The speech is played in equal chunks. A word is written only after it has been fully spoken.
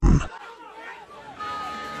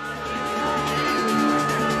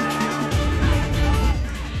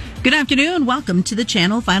Good afternoon. Welcome to the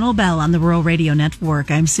channel Final Bell on the Rural Radio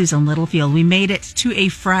Network. I'm Susan Littlefield. We made it to a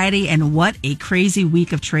Friday, and what a crazy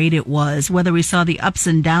week of trade it was. Whether we saw the ups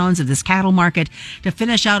and downs of this cattle market to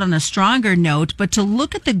finish out on a stronger note, but to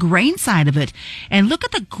look at the grain side of it and look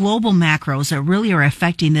at the global macros that really are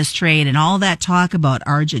affecting this trade and all that talk about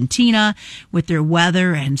Argentina with their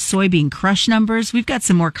weather and soybean crush numbers. We've got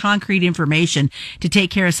some more concrete information to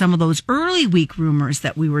take care of some of those early week rumors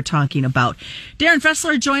that we were talking about. Darin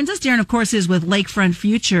Fessler joins us. Darin, of course, is with Lakefront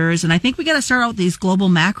Futures, and I think we got to start out with these global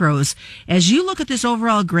macros. As you look at this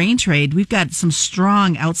overall grain trade, we've got some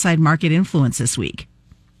strong outside market influence this week.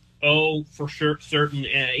 Oh, for sure, certain.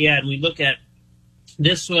 And we look at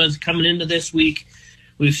this was coming into this week.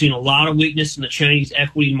 We've seen a lot of weakness in the Chinese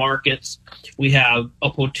equity markets. We have a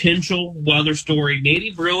potential weather story,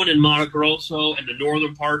 maybe brewing in Mato Grosso and the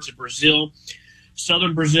northern parts of Brazil.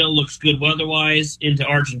 Southern Brazil looks good weather-wise. Into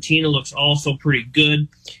Argentina looks also pretty good.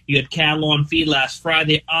 You had cattle on feed last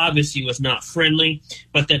Friday. Obviously was not friendly,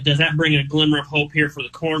 but does that bring a glimmer of hope here for the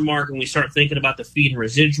corn market when we start thinking about the feed and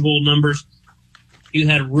residual numbers? You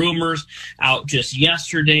had rumors out just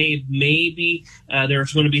yesterday. Maybe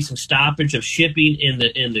there's going to be some stoppage of shipping in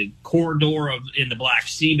the corridor in the Black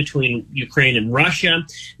Sea between Ukraine and Russia.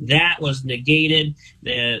 That was negated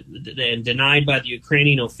and denied by the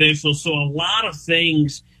Ukrainian officials. So a lot of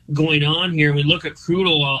things going on here. We look at crude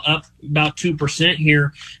oil up about 2%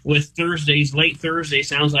 here with late Thursday.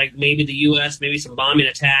 Sounds like maybe the U.S., maybe some bombing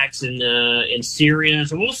attacks in Syria.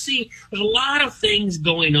 So we'll see. There's a lot of things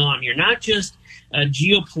going on here, not just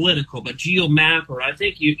geopolitical, but geomacro. I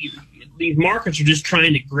think these markets are just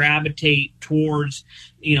trying to gravitate towards,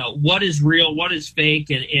 what is real, what is fake,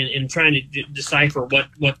 and trying to decipher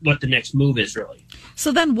what the next move is really.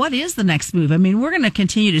 So then what is the next move? I mean, we're going to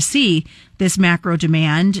continue to see this macro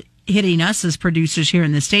demand hitting us as producers here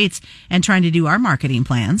in the States and trying to do our marketing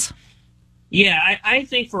plans. Yeah, I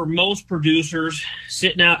think for most producers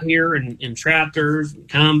sitting out here in tractors,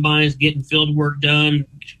 combines, getting field work done,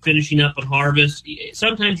 finishing up on harvest,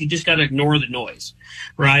 sometimes you just got to ignore the noise,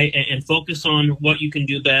 right? And focus on what you can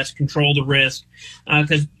do best, control the risk.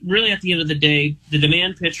 Because really at the end of the day, the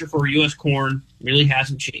demand picture for U.S. corn really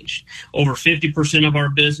hasn't changed. Over 50% of our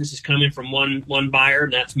business is coming from one buyer,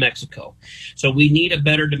 and that's Mexico. So we need a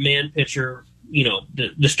better demand picture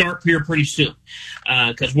the start here pretty soon.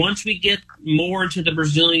 Because once we get more into the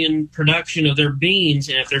Brazilian production of their beans,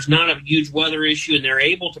 and if there's not a huge weather issue and they're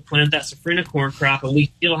able to plant that safrinha corn crop and we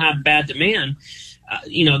still have bad demand,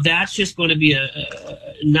 that's just going to be a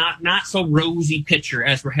not so rosy picture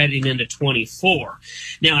as we're heading into 24.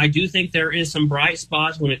 Now, I do think there is some bright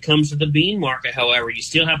spots when it comes to the bean market. However, you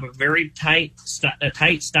still have a very tight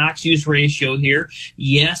stocks use ratio here.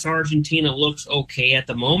 Yes, Argentina looks okay at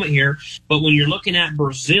the moment here, but when you're looking at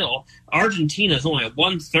Brazil, Argentina is only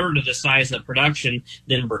 1/3 of the size of production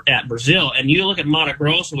than at Brazil. And you look at Mato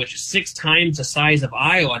Grosso, which is 6 times the size of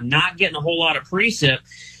Iowa, not getting a whole lot of precip.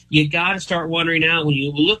 You got to start wondering out when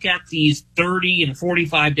you look at these 30 and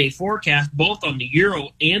 45-day forecasts, both on the Euro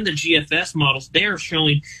and the GFS models, they are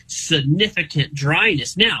showing significant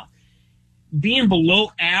dryness. Now, being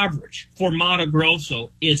below average for Mato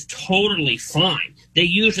Grosso is totally fine. They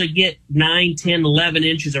usually get 9, 10, 11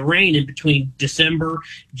 inches of rain in between December,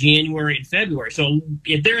 January, and February. So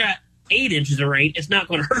if they're at 8 inches of rain, it's not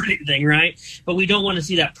going to hurt anything, right? But we don't want to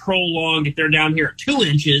see that prolonged if they're down here at 2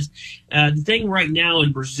 inches. The thing right now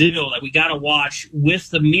in Brazil that we got to watch with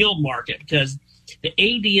the meal market, because the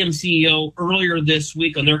ADM CEO earlier this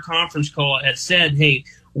week on their conference call had said, hey,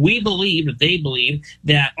 they believe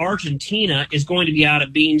that Argentina is going to be out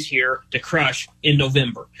of beans here to crush in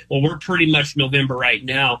November. Well, we're pretty much November right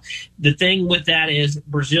now. The thing with that is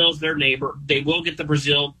Brazil's their neighbor. They will get the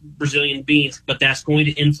Brazilian beans, but that's going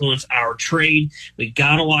to influence our trade. We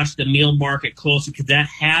got to watch the meal market closely because that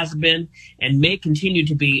has been and may continue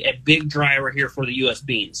to be a big driver here for the U.S.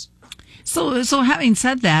 beans. So having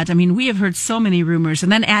said that, I mean, we have heard so many rumors,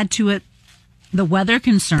 and then add to it the weather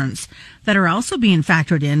concerns that are also being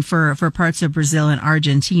factored in for parts of Brazil and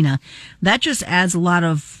Argentina. That just adds a lot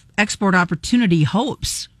of export opportunity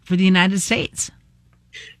hopes for the United States.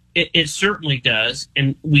 It certainly does,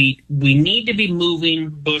 and we need to be moving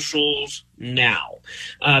bushels now,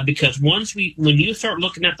 because when you start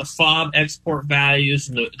looking at the FOB export values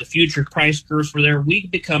and the future price curves for there, we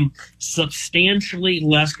become substantially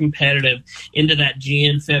less competitive into that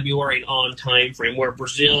February on time frame, where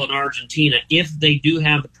Brazil and Argentina, if they do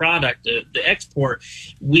have the product, the export,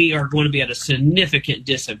 we are going to be at a significant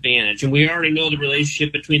disadvantage. And we already know the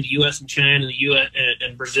relationship between the U.S. and China, the U.S.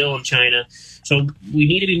 and Brazil and China. So we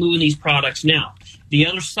need to be moving these products now. The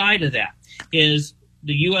other side of that is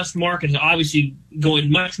the U.S. market is obviously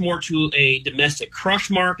going much more to a domestic crush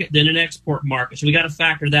market than an export market. So we got to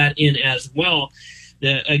factor that in as well.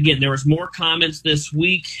 Again, there was more comments this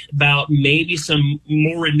week about maybe some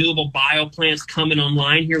more renewable bio plants coming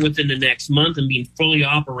online here within the next month and being fully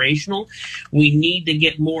operational. We need to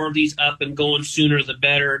get more of these up and going sooner the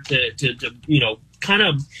better to kind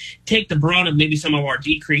of take the brunt of maybe some of our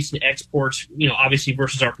decrease in exports, obviously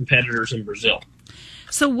versus our competitors in Brazil.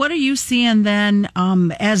 So what are you seeing then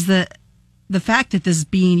as the fact that this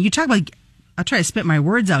being, you talk about, I'll try to spit my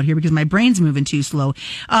words out here because my brain's moving too slow.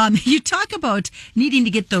 You talk about needing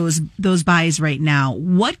to get those buys right now.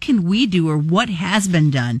 What can we do, or what has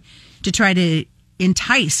been done to try to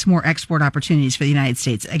entice more export opportunities for the United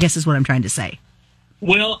States, I guess is what I'm trying to say.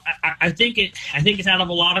 Well, I think it's out of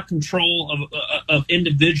a lot of control of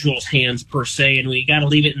individuals' hands per se, and we got to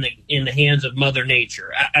leave it in the hands of Mother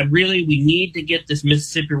Nature. We need to get this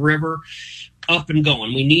Mississippi River up and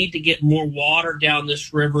going. We need to get more water down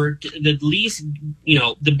this river. At least,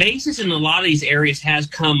 the basis in a lot of these areas has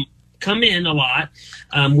come in a lot.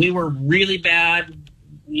 We were really bad,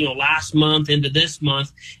 last month into this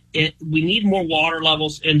month. We need more water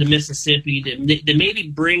levels into Mississippi to maybe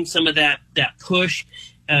bring some of that push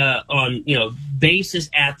on basis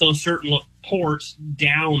at those certain ports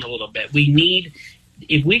down a little bit.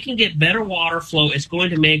 If we can get better water flow, it's going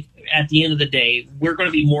to make, at the end of the day, we're going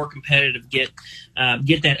to be more competitive, get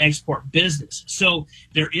that export business. So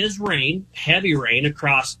there is rain, heavy rain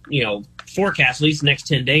across, forecast at least the next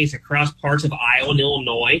 10 days across parts of Iowa and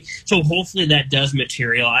Illinois. So hopefully that does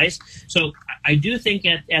materialize. So I do think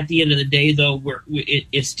at the end of the day, though,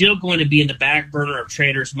 it's still going to be in the back burner of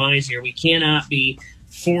traders' minds here. We cannot be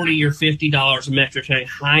 $40 or $50 a metric ton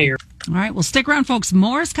higher. All right, well, stick around, folks.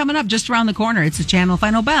 More is coming up just around the corner. It's the Channel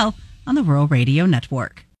Final Bell on the Rural Radio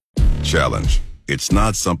Network. Challenge. It's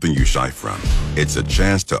not something you shy from. It's a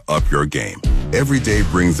chance to up your game. Every day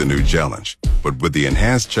brings a new challenge. But with the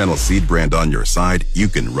enhanced Channel Seed brand on your side, you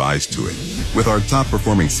can rise to it. With our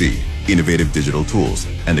top-performing seed, innovative digital tools,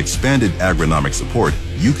 and expanded agronomic support,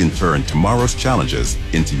 you can turn tomorrow's challenges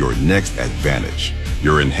into your next advantage.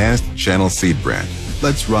 Your enhanced Channel Seed brand.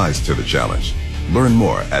 Let's rise to the challenge. Learn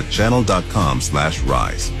more at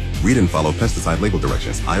channel.com/rise. Read and follow pesticide label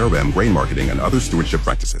directions, IRM, grain marketing, and other stewardship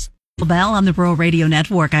practices. Bell on the Rural Radio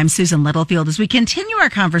Network. I'm Susan Littlefield as we continue our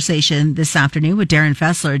conversation this afternoon with Darin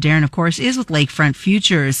Fessler. Darin, of course, is with Lakefront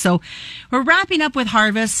Futures. So we're wrapping up with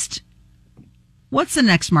harvest. What's the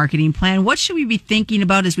next marketing plan? What should we be thinking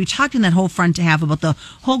about as we talked in that whole front to half about the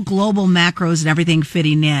whole global macros and everything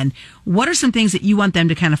fitting in? What are some things that you want them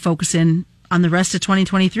to kind of focus in on the rest of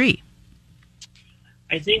 2023?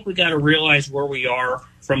 I think we got to realize where we are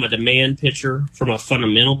from a demand picture, from a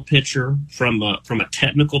fundamental picture, from a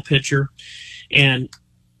technical picture. And,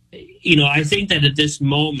 I think that at this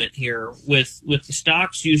moment here with the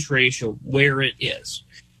stocks use ratio where it is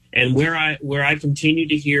and where I continue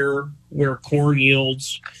to hear where corn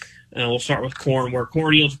yields, we'll start with corn, where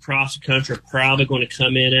corn yields across the country are probably going to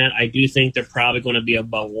come in at, I do think they're probably going to be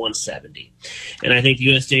above 170. And I think the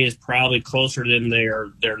USDA is probably closer than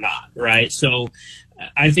they're not, right? So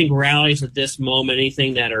I think rallies at this moment,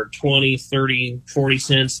 anything that are 20, 30, 40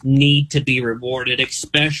 cents need to be rewarded,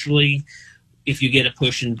 especially if you get a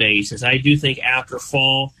push in basis. I do think after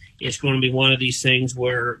fall, it's going to be one of these things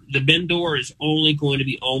where the bin door is only going to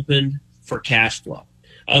be opened for cash flow.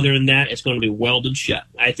 Other than that, it's going to be welded shut.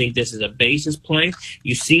 I think this is a basis play.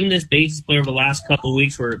 You've seen this basis play over the last couple of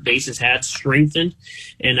weeks where basis had strengthened,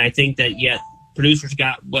 and I think that yet producers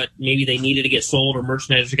got what maybe they needed to get sold, or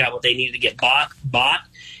merchandisers got what they needed to get bought,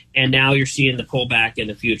 and now you're seeing the pullback in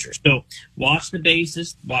the futures. So watch the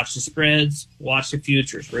basis, watch the spreads, watch the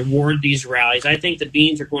futures, reward these rallies. I think the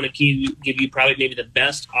beans are going to give you probably maybe the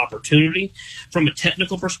best opportunity from a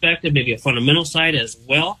technical perspective, maybe a fundamental side as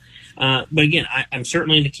well. But again, I'm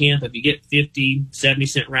certainly in the camp. If you get 50, 70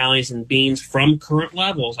 cent rallies in beans from current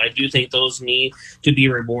levels, I do think those need to be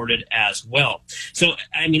rewarded as well. So,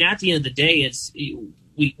 I mean, at the end of the day,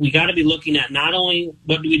 we got to be looking at not only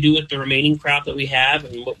what do we do with the remaining crop that we have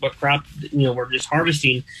and what crop, we're just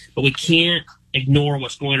harvesting, but we can't ignore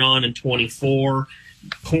what's going on in 24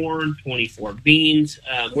 corn, 24 beans.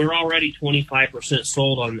 We're already 25%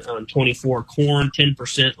 sold on 24 corn,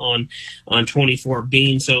 10% on 24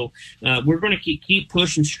 beans. So we're going to keep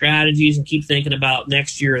pushing strategies and keep thinking about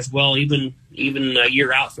next year as well, even a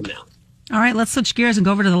year out from now. All right, let's switch gears and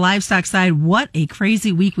go over to the livestock side. What a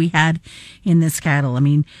crazy week we had in this cattle. I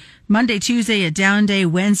mean, Monday, Tuesday, a down day,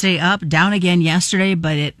 Wednesday up, down again yesterday,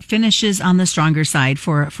 but it finishes on the stronger side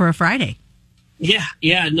for a Friday.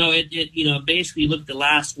 No, it basically look at the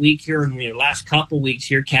last week here and the last couple weeks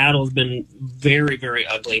here, cattle has been very, very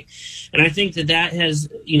ugly. And I think that has,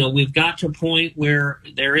 we've got to a point where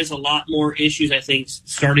there is a lot more issues, I think,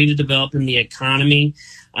 starting to develop in the economy.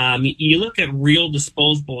 You look at real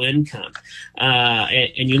disposable income,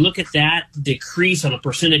 and you look at that decrease on a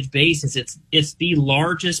percentage basis. It's the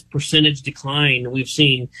largest percentage decline we've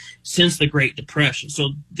seen since the Great Depression.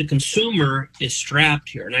 So the consumer is strapped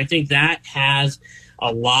here, and I think that has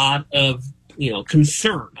a lot of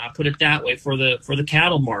concern. I'll put it that way for the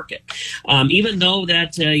cattle market. Even though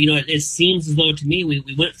that it seems as though to me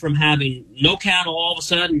we went from having no cattle all of a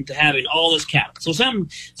sudden to having all this cattle. So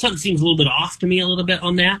something seems a little bit off to me a little bit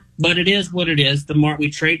on that. But it is what it is.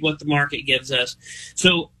 We trade what the market gives us.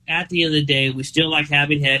 So at the end of the day, we still like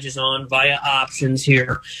having hedges on via options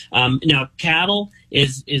here. Now, cattle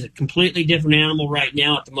is a completely different animal right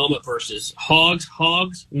now at the moment versus hogs.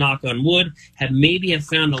 Hogs, knock on wood, have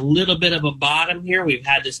found a little bit of a bottom here. We've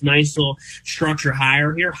had this nice little structure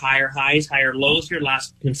higher here, higher highs, higher lows here,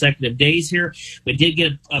 last consecutive days here. We did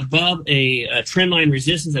get above a trend line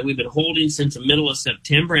resistance that we've been holding since the middle of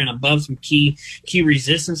September and above some key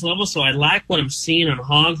resistance levels. So I like what I'm seeing on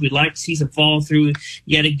hogs. We'd like to see some follow through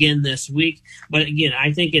yet again this week. But again,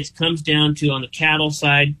 I think it comes down to, on the cattle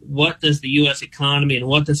side, what does the U.S. economy and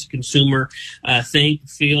what does the consumer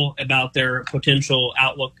feel about their potential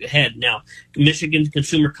outlook ahead. Now, Michigan's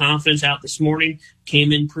consumer confidence out this morning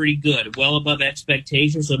came in pretty good, well above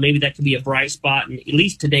expectations. So maybe that could be a bright spot in at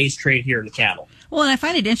least today's trade here in the cattle. Well, and I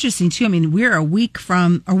find it interesting, too. I mean, we're a week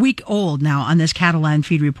old now on this cattle line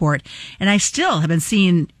feed report, and I still have been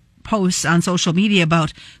seeing posts on social media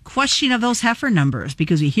about questioning of those heifer numbers,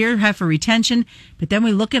 because we hear heifer retention, but then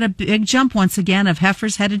we look at a big jump once again of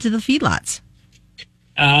heifers headed to the feedlots.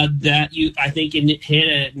 I think it hit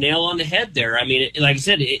a nail on the head there. I mean, like I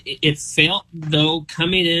said, it felt, though,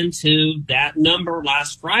 coming into that number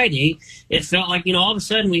last Friday, it felt like, all of a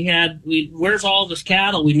sudden where's all this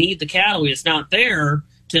cattle? We need the cattle. It's not there,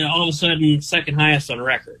 to all of a sudden second highest on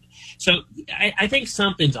record. So I think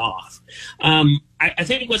something's off. I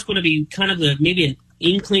think what's going to be kind of maybe an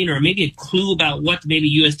inkling or maybe a clue about what maybe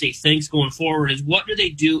USDA thinks going forward is, what do they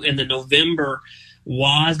do in the November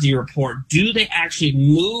WASDE report? Do they actually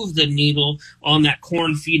move the needle on that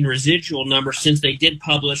corn feed and residual number, since they did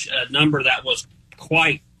publish a number that was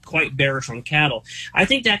quite bearish on cattle? I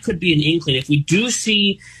think that could be an inkling. If we do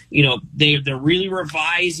see, they're really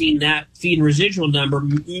revising that feed and residual number,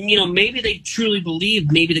 maybe they truly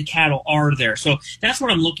believe maybe the cattle are there. So that's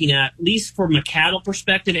what I'm looking at least from a cattle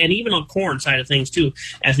perspective, and even on corn side of things too,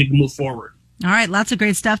 as we move forward. All right, lots of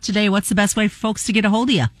great stuff today. What's the best way for folks to get a hold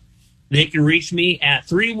of you? They can reach me at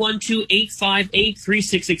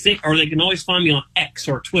 312-858-3668, or they can always find me on X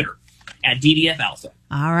or Twitter at DDF Alpha.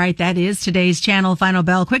 All right, that is today's Channel Final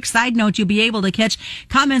Bell. Quick side note, you'll be able to catch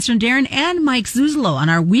comments from Darin and Mike Zuzolo on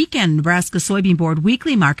our weekend Nebraska Soybean Board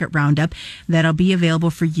weekly market roundup that'll be available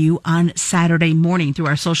for you on Saturday morning through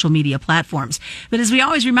our social media platforms. But as we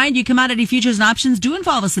always remind you, commodity futures and options do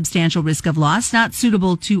involve a substantial risk of loss, not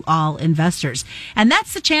suitable to all investors. And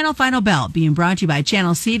that's the Channel Final Bell, being brought to you by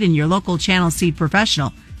Channel Seed and your local Channel Seed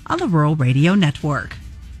professional on the Rural Radio Network.